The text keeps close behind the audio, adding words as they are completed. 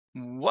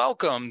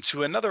Welcome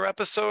to another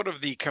episode of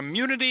the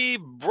Community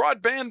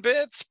Broadband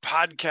Bits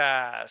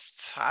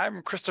podcast.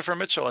 I'm Christopher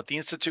Mitchell at the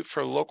Institute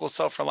for Local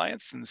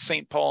Self-Reliance in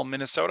St. Paul,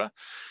 Minnesota.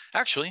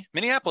 Actually,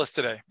 Minneapolis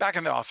today, back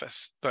in the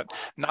office, but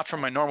not from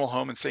my normal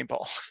home in St.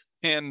 Paul.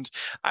 And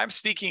I'm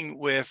speaking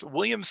with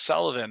William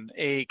Sullivan,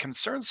 a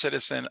concerned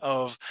citizen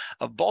of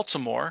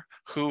Baltimore,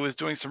 who is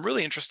doing some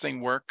really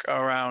interesting work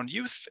around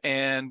youth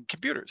and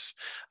computers.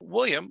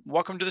 William,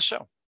 welcome to the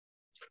show.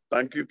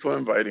 Thank you for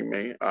inviting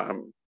me.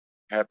 I'm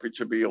happy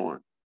to be on.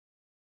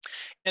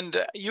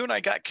 And you and I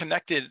got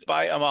connected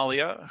by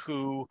Amalia,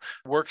 who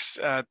works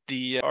at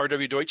the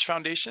R.W. Deutsch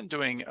Foundation,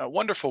 doing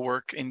wonderful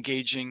work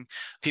engaging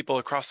people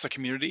across the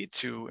community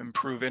to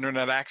improve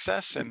internet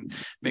access and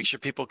make sure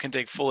people can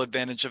take full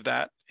advantage of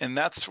that. And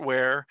that's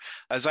where,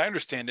 as I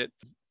understand it,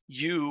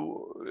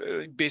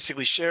 you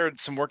basically shared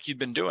some work you'd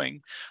been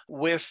doing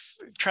with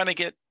trying to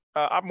get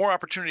more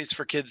opportunities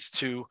for kids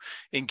to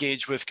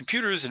engage with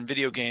computers and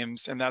video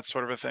games and that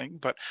sort of a thing.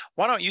 But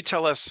why don't you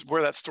tell us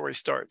where that story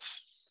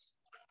starts?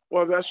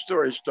 Well, that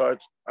story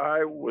starts.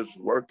 I was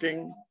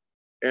working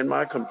in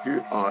my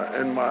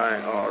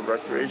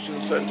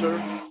recreation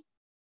center.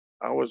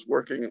 I was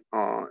working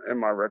in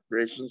my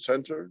recreation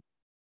center,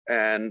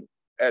 and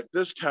at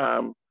this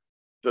time,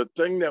 the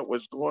thing that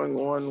was going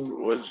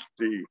on was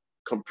the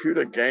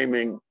computer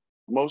gaming,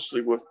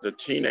 mostly with the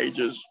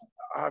teenagers.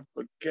 I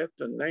forget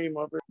the name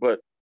of it,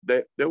 but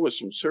there was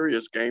some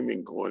serious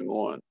gaming going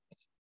on.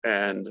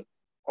 And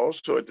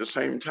also at the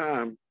same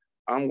time,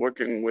 I'm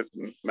working with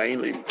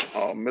mainly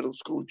middle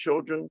school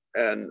children,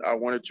 and I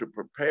wanted to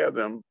prepare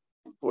them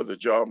for the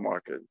job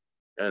market.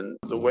 And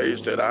the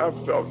ways that I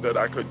felt that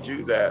I could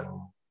do that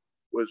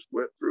was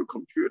through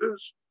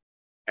computers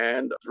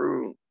and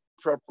through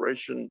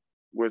preparation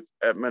with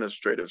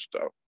administrative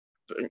stuff.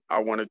 I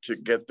wanted to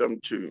get them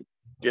to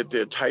get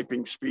their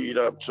typing speed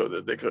up so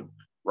that they could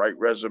write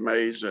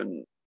resumes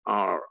and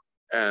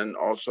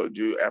also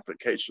do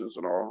applications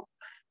and all.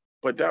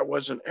 But that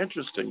wasn't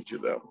interesting to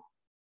them.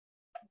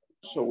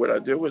 So what I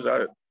did was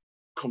I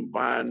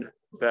combined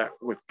that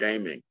with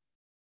gaming.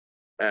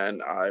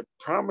 And I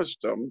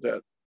promised them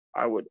that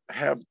I would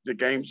have the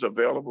games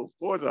available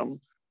for them,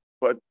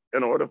 but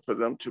in order for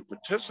them to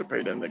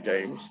participate in the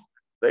games,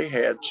 they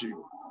had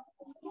to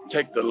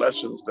take the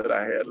lessons that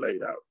I had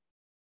laid out.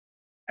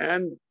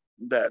 And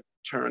that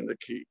turned the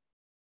key.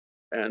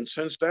 And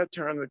since that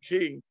turned the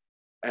key,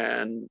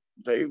 and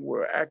they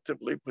were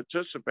actively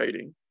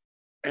participating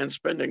and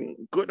spending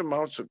good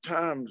amounts of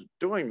time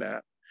doing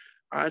that,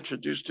 I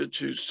introduced it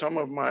to some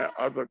of my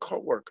other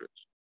coworkers.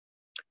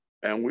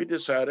 And we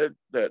decided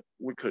that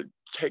we could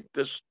take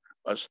this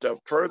a step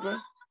further.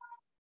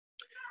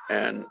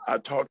 And I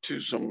talked to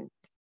some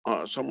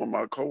of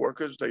my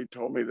coworkers. They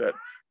told me that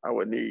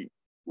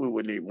we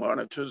would need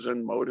monitors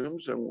and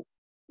modems, and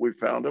we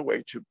found a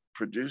way to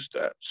produce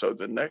that. So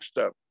the next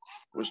step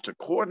was to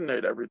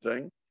coordinate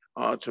everything,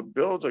 to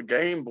build a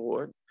game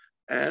board,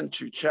 and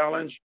to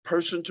challenge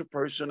person to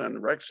person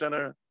and rec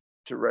center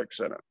to rec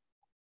center.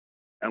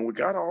 And we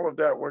got all of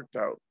that worked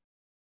out.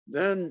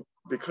 Then,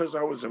 because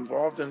I was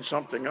involved in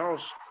something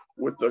else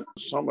with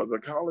some of the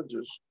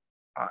colleges,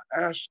 I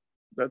asked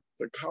that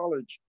the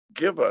college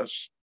give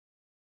us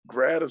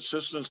grad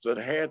assistants that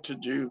had to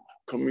do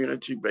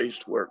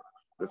community-based work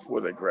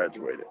before they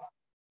graduated.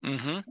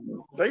 Mm-hmm.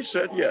 They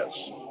said yes.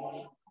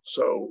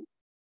 So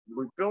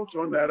we built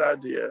on that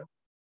idea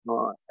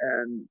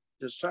and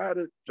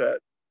decided that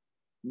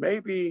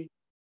maybe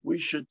we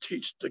should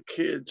teach the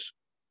kids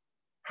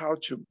how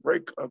to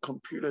break a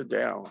computer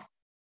down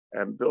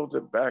and build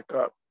it back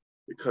up,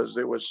 because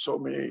there were so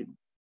many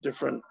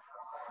different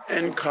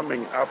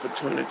incoming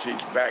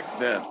opportunities back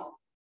then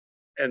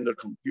in the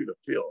computer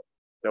field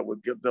that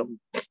would give them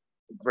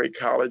great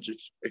college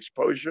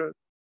exposure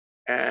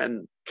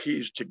and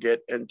keys to get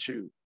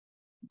into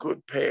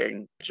good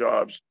paying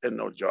jobs in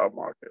the job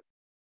market.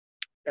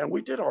 And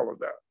we did all of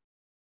that.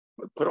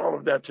 We put all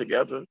of that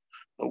together,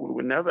 but we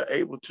were never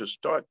able to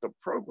start the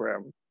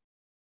program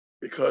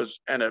because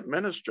an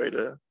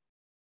administrator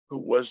who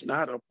was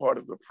not a part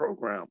of the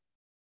program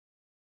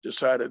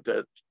decided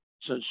that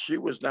since she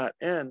was not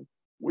in,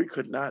 we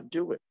could not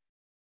do it.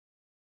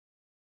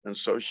 And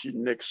so she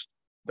nixed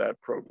that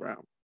program.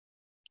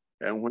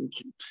 And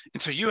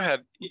so you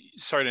had,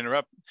 sorry to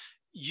interrupt,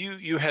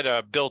 you had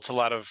built a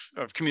lot of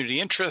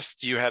community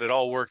interest. You had it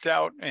all worked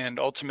out, and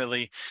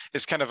ultimately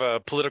it's kind of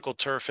a political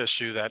turf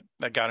issue that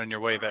got in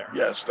your way there.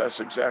 Yes, that's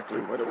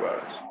exactly what it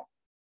was.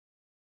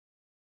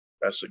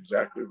 That's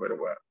exactly what it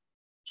was.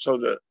 So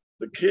the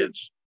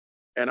kids,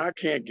 and I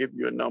can't give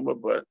you a number,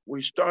 but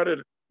we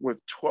started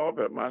with 12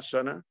 at my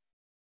center.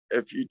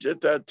 If you did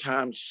that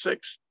times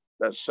 6,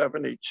 that's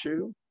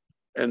 72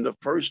 in the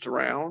first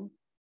round.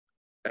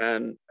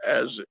 And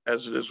as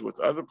it is with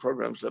other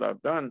programs that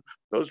I've done,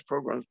 those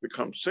programs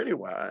become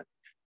citywide.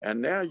 And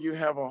now you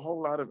have a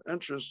whole lot of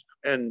interest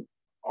in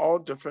all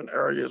different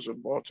areas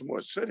of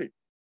Baltimore City.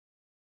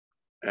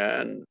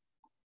 And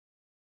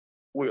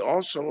we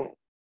also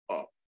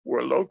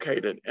were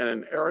located in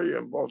an area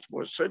in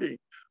Baltimore City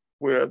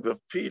where the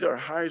feeder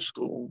high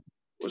school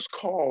was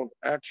called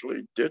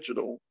actually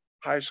digital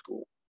high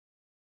school.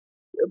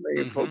 Their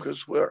main Hmm.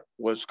 focus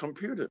was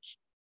computers.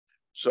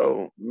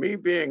 So me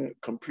being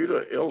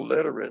computer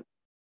illiterate,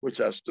 which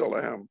I still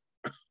am,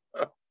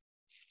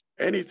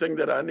 anything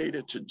that I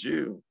needed to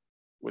do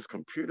with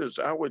computers,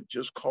 I would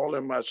just call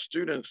in my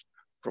students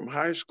from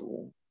high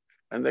school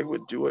and they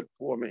would do it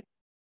for me.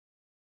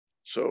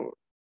 So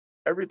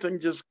everything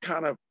just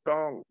kind of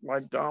fell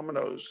like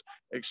dominoes,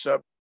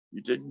 except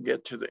you didn't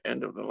get to the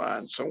end of the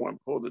line. Someone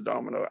pulled the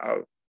domino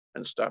out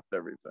and stopped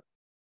everything.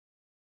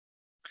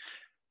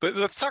 But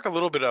let's talk a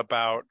little bit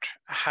about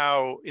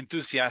how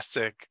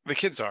enthusiastic the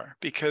kids are,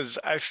 because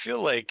I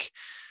feel like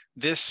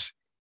this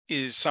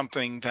is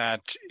something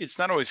that it's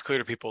not always clear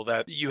to people,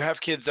 that you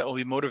have kids that will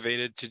be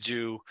motivated to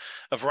do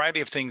a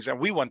variety of things that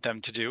we want them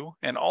to do.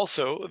 And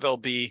also they'll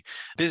be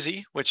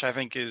busy, which I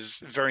think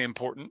is very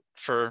important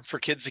for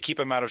kids to keep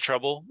them out of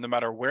trouble, no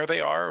matter where they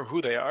are or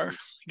who they are.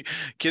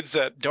 Kids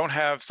that don't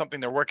have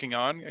something they're working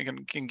on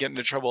can get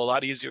into trouble a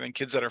lot easier than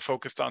kids that are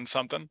focused on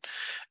something.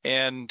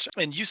 And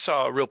you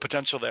saw a real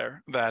potential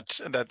there, that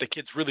the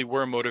kids really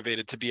were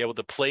motivated to be able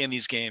to play in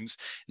these games.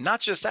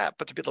 Not just that,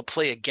 but to be able to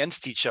play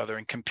against each other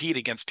and compete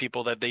against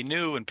people that they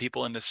knew and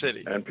people in the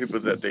city. And people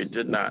that they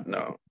did not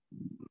know.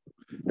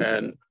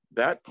 And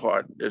that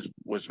part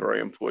was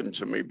very important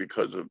to me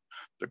because of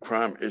the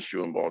crime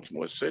issue in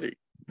Baltimore City.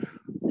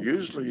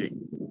 Usually,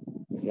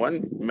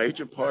 one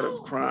major part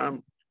of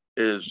crime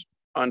is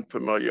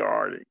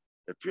unfamiliarity.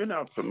 If you're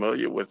not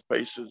familiar with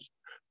faces,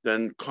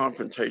 then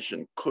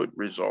confrontation could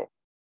result.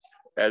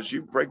 As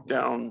you break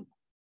down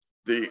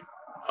the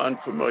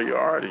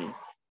unfamiliarity,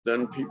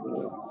 then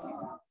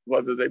people,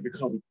 whether they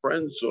become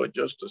friends or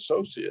just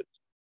associates,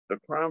 the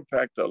crime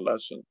factor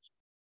lessens.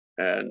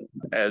 And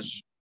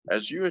as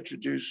you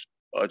introduce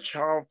a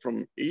child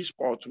from East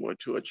Baltimore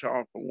to a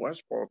child from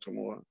West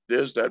Baltimore,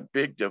 there's that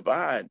big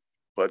divide.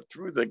 But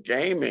through the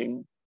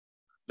gaming,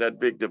 that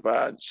big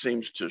divide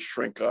seems to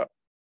shrink up.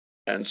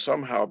 And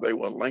somehow they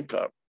will link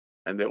up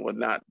and there will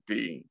not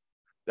be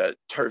that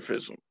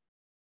turfism.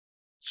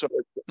 So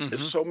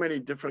it's Hmm. so many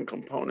different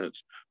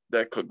components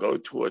that could go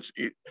towards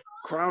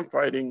crime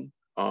fighting,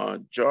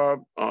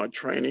 job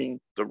training,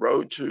 the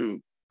road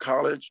to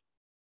college,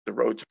 the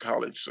road to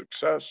college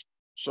success,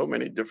 so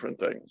many different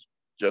things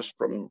just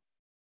from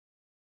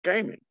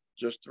gaming,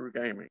 just through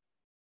gaming.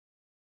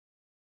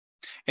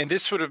 And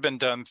this would have been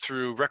done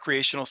through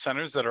recreational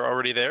centers that are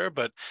already there,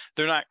 but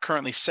they're not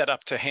currently set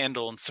up to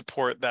handle and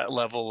support that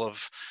level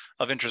of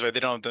interest, right? They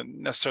don't have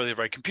necessarily the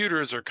right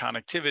computers or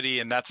connectivity,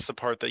 and that's the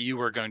part that you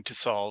were going to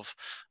solve.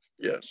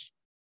 Yes.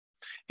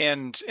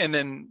 And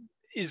then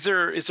is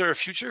there a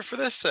future for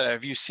this?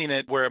 Have you seen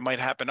it where it might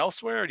happen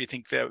elsewhere? Or do you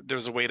think that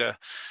there's a way to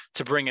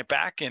bring it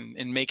back and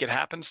make it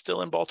happen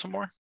still in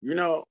Baltimore? You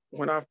know,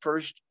 when I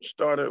first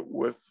started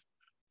with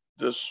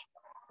this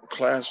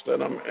class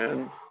that I'm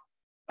in,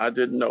 I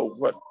didn't know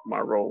what my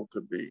role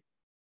could be.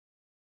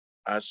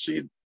 I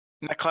see.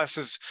 That class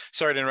is,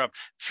 sorry to interrupt,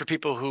 for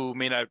people who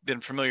may not have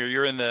been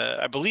familiar,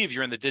 I believe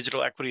you're in the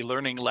Digital Equity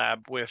Learning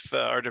Lab with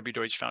R.W.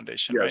 Deutsch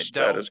Foundation, right? Yes,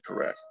 that is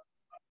correct.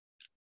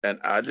 And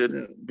I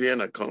didn't,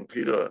 being a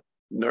computer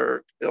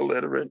nerd,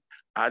 illiterate,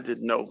 I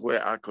didn't know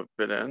where I could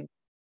fit in.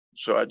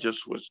 So I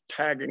just was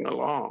tagging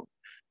along.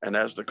 And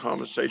as the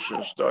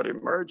conversation started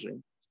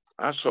emerging,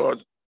 I saw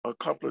a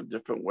couple of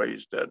different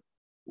ways that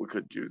we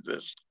could do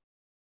this.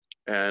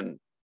 And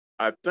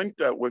I think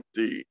that with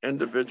the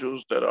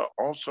individuals that are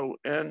also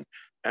in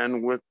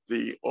and with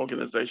the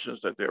organizations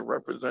that they're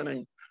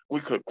representing, we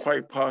could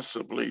quite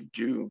possibly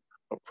do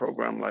a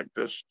program like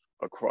this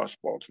across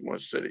Baltimore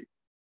City.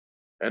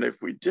 And if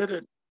we did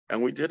it,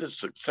 and we did it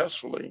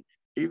successfully,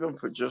 even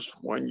for just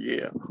 1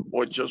 year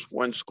or just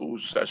one school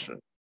session,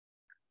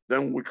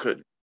 then we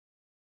could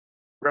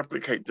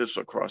replicate this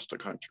across the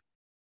country.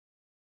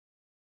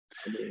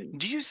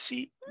 Do you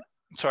see,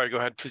 sorry, go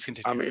ahead, please I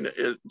continue. mean,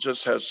 it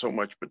just has so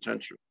much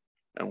potential.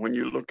 And when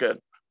you look at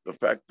the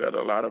fact that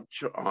a lot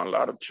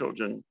of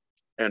children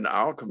in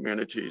our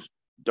communities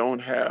don't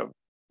have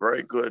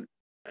very good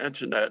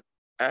internet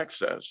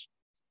access,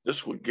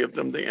 this would give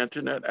them the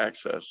internet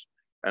access,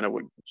 and it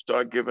would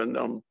start giving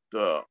them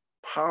the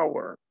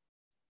power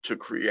to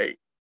create.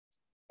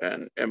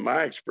 And in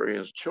my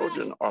experience,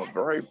 children are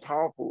very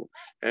powerful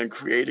in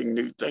creating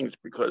new things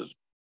because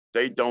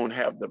they don't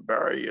have the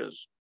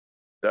barriers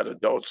that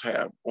adults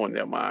have on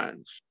their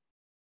minds.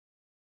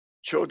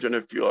 Children,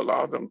 if you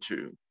allow them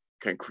to,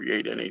 can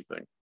create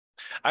anything.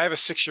 I have a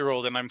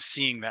 6-year-old and I'm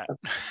seeing that.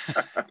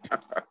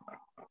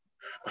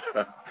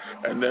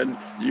 And then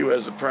you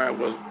as a parent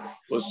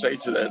will say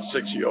to that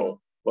 6-year-old,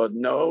 well,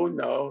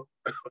 no,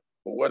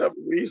 for whatever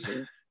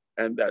reason,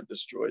 and that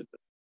destroys it.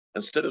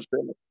 Instead of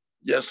saying,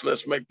 yes,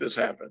 let's make this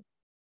happen.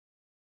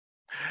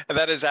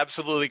 That is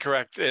absolutely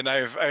correct. And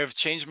I have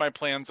changed my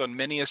plans on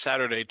many a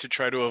Saturday to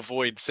try to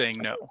avoid saying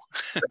no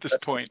at this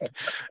point.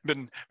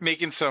 Been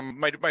making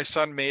my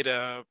son made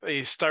a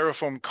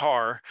styrofoam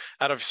car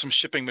out of some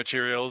shipping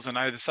materials, and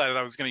I decided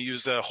I was going to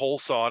use a hole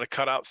saw to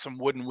cut out some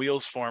wooden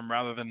wheels for him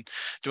rather than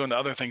doing the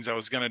other things I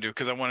was going to do,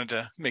 because I wanted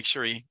to make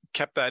sure he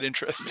kept that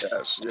interest.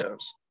 Yes, yes.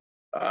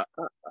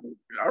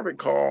 I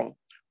recall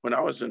when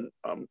I was in,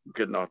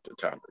 getting off the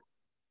topic,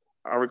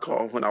 I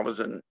recall when I was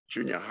in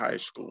junior high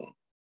school,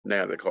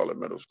 now they call it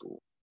middle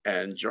school,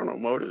 and General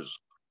Motors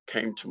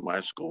came to my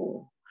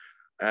school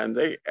and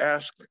they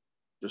asked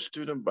the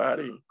student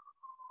body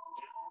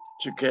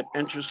to get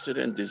interested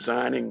in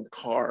designing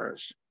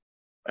cars.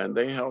 And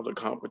they held a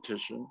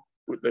competition.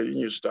 They didn't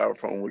use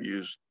styrofoam, we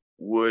used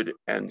wood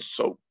and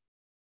soap,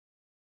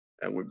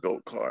 and we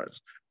built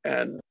cars.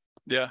 And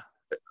Yeah.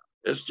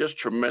 it's just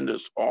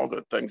tremendous, all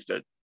the things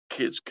that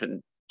kids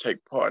can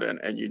take part in,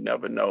 and you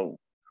never know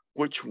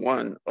which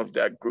one of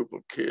that group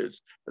of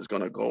kids is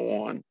going to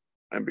go on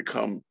and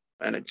become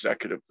an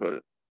executive for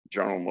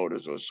General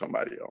Motors or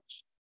somebody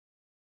else.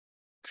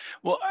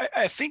 Well,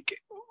 I think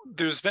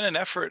there's been an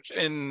effort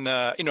in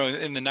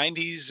in the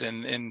 90s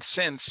and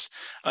since,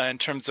 in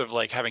terms of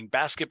like having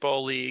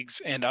basketball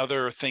leagues and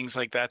other things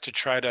like that to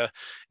try to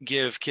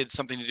give kids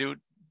something to do.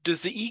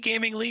 Does the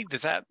e-gaming league,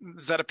 does that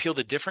appeal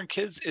to different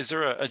kids? Is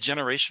there a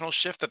generational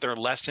shift that they're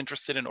less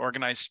interested in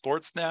organized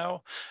sports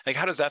now? Like,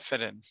 how does that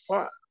fit in?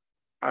 Well,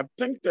 I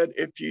think that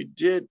if you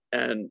did,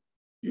 and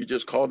you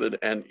just called it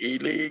an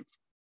e-league,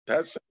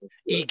 that sounds good.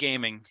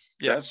 E-gaming.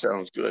 Yeah. That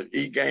sounds good.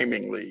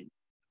 E-gaming league.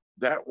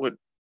 That would,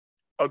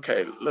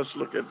 okay, let's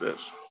look at this.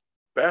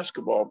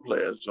 Basketball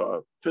players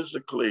are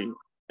physically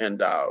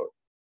endowed,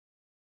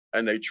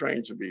 and they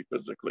train to be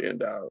physically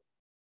endowed.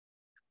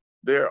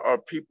 There are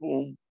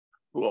people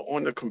who are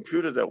on the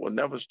computer that will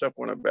never step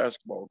on a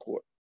basketball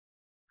court,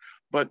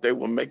 but they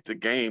will make the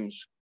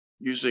games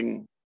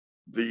using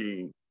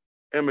the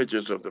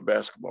images of the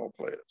basketball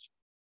players.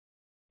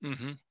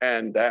 Mm-hmm.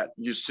 And that,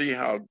 you see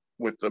how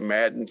with the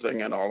Madden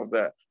thing and all of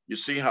that, you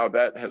see how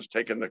that has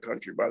taken the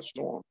country by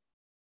storm.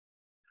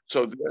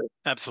 So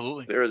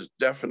Absolutely. there is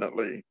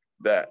definitely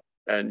that.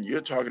 And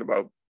you're talking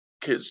about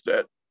kids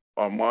that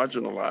are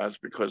marginalized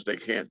because they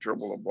can't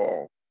dribble a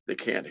ball, they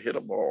can't hit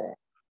a ball,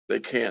 they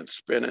can't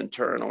spin and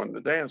turn on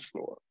the dance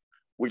floor.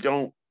 We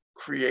don't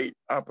create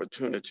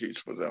opportunities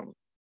for them,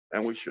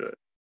 and we should.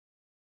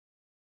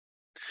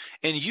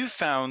 And you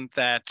found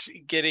that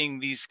getting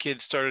these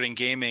kids started in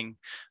gaming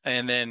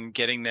and then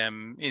getting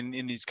them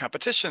in these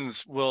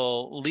competitions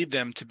will lead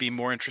them to be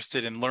more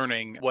interested in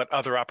learning what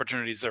other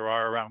opportunities there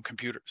are around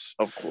computers.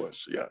 Of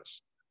course,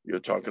 yes. You're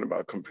talking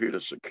about computer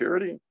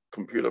security,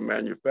 computer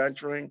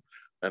manufacturing,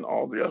 and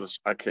all the others.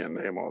 I can't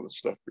name all the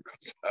stuff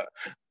because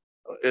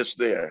it's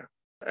there.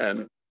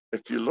 And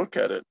if you look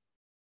at it,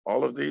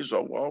 all of these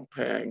are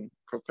well-paying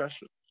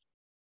professions.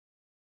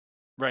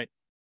 Right.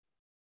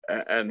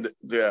 And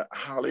they're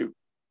highly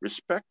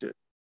respected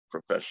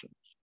professions,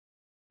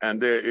 and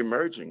they're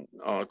emerging.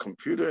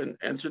 Computer and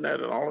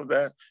internet and all of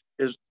that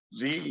is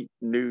the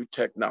new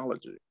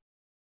technology,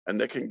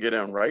 and they can get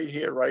in right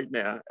here, right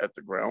now at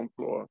the ground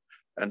floor,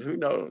 and who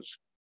knows,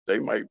 they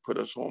might put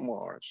us on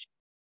Mars.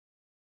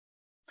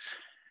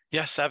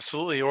 Yes,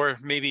 absolutely. Or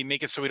maybe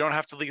make it so we don't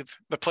have to leave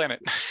the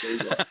planet. There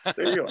you are.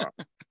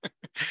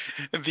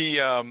 There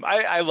you are.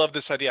 I love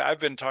this idea. I've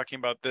been talking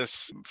about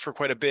this for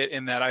quite a bit,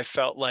 in that I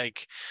felt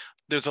like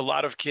there's a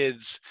lot of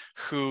kids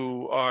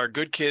who are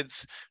good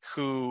kids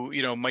who,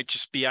 might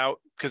just be out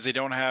because they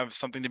don't have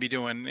something to be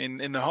doing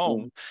in the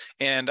home.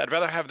 And I'd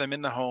rather have them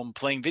in the home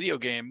playing video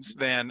games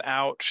than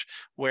out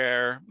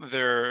where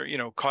they're,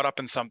 caught up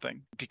in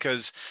something.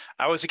 Because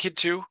I was a kid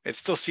too. It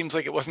still seems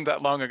like it wasn't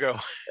that long ago.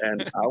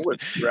 And I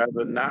would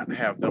rather not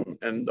have them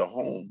in the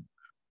home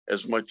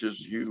as much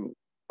as you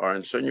are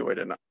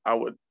insinuating. I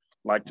would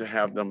like to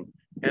have them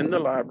in the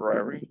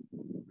library,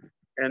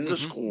 in the Mm-hmm.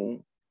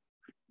 school,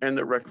 in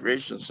the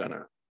recreation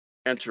center,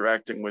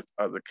 interacting with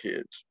other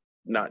kids,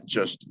 not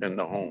just in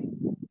the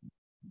home.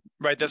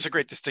 Right. That's a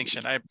great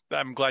distinction.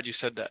 I'm glad you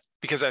said that,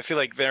 because I feel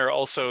like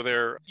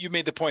you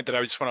made the point that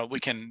I just want to, we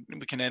can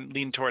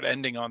lean toward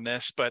ending on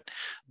this, but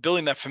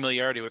building that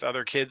familiarity with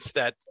other kids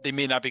that they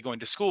may not be going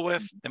to school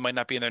with, they might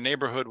not be in their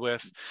neighborhood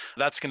with,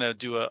 that's going to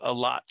do a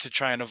lot to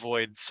try and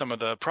avoid some of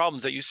the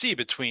problems that you see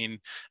between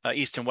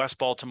East and West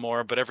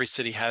Baltimore, but every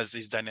city has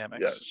these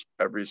dynamics. Yes,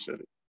 every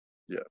city.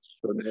 Yes.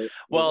 So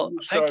well,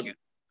 thank you.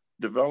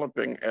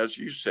 Developing, as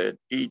you said,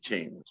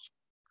 e-teams,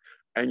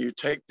 and you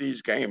take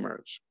these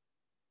gamers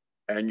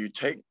and you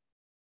take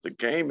the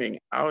gaming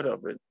out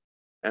of it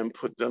and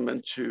put them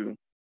into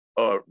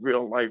a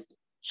real life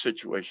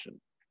situation.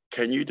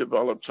 Can you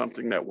develop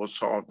something that will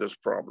solve this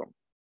problem?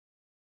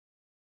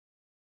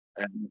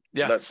 And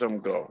let them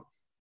go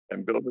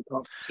and build a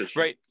competition.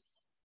 Right.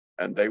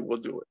 And they will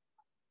do it.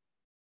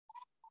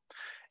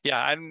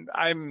 Yeah,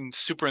 I'm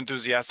super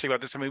enthusiastic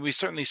about this. I mean, we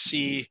certainly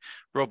see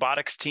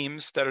robotics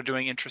teams that are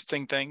doing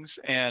interesting things,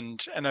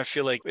 and I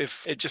feel like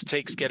if it just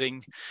takes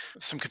getting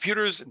some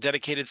computers,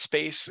 dedicated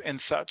space,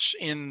 and such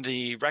in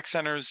the rec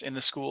centers, in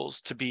the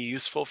schools to be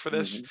useful for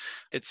this,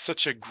 it's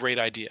such a great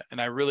idea.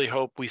 And I really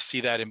hope we see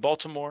that in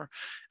Baltimore.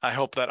 I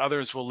hope that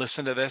others will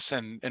listen to this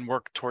and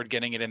work toward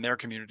getting it in their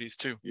communities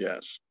too.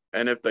 Yes.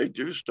 And if they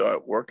do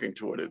start working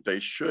toward it, they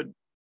should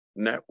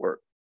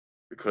network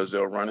because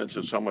they'll run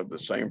into some of the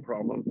same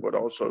problems, but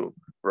also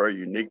very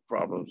unique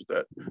problems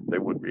that they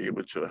would be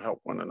able to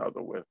help one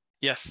another with.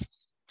 Yes.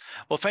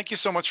 Well, thank you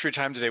so much for your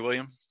time today,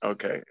 William.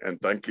 Okay.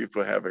 And thank you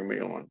for having me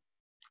on.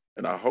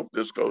 And I hope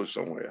this goes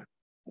somewhere.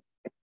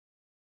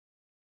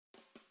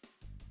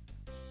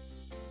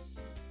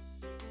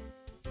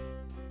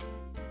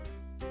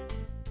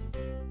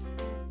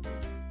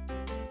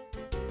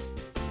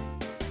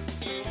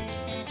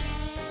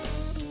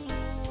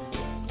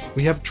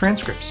 We have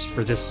transcripts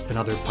for this and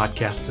other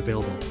podcasts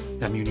available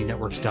at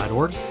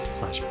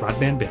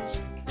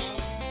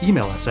muninetworks.org/broadbandbits.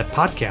 Email us at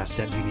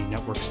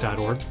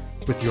podcast@muninetworks.org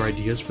with your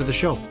ideas for the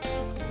show.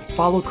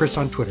 Follow Chris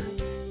on Twitter.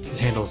 His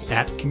handle's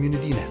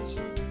 @CommunityNets.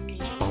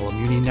 Follow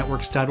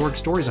muninetworks.org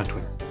stories on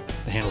Twitter.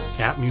 The handle's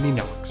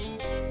 @muninetworks.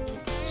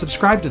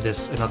 Subscribe to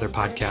this and other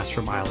podcasts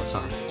from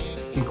ILSR,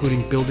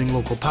 including Building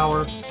Local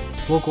Power,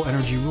 Local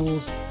Energy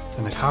Rules,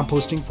 and the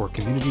Composting for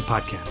Community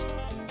podcast.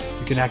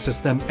 You can access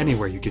them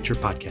anywhere you get your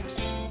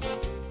podcasts.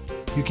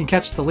 You can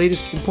catch the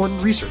latest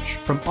important research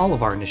from all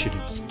of our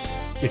initiatives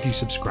if you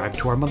subscribe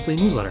to our monthly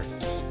newsletter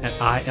at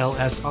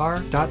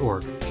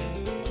ilsr.org.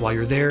 While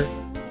you're there,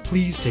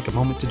 please take a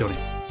moment to donate.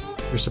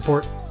 Your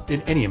support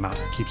in any amount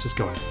keeps us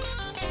going.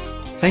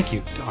 Thank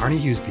you to Arnie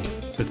Hughesby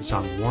for the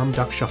song Warm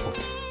Duck Shuffle,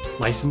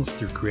 licensed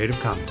through Creative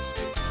Commons.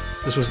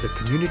 This was the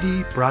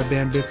Community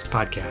Broadband Bits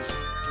podcast.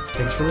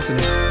 Thanks for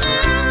listening.